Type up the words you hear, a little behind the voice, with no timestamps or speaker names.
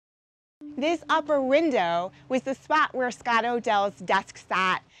This upper window was the spot where Scott Odell's desk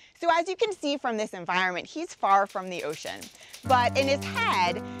sat. So as you can see from this environment, he's far from the ocean. But in his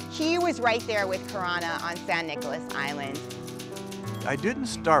head, he was right there with Corona on San Nicolas Island. I didn't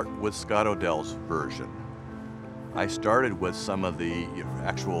start with Scott Odell's version. I started with some of the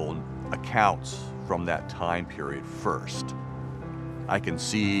actual accounts from that time period first. I can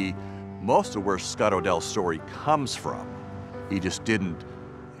see most of where Scott Odell's story comes from. He just didn't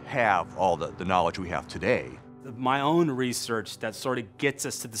have all the knowledge we have today. My own research that sort of gets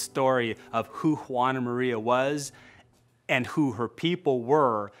us to the story of who Juana Maria was and who her people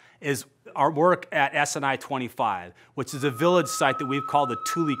were is our work at SNI 25, which is a village site that we've called the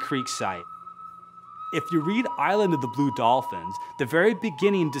Tule Creek site. If you read Island of the Blue Dolphins, the very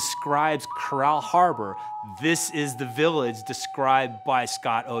beginning describes Corral Harbor. This is the village described by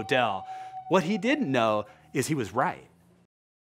Scott Odell. What he didn't know is he was right.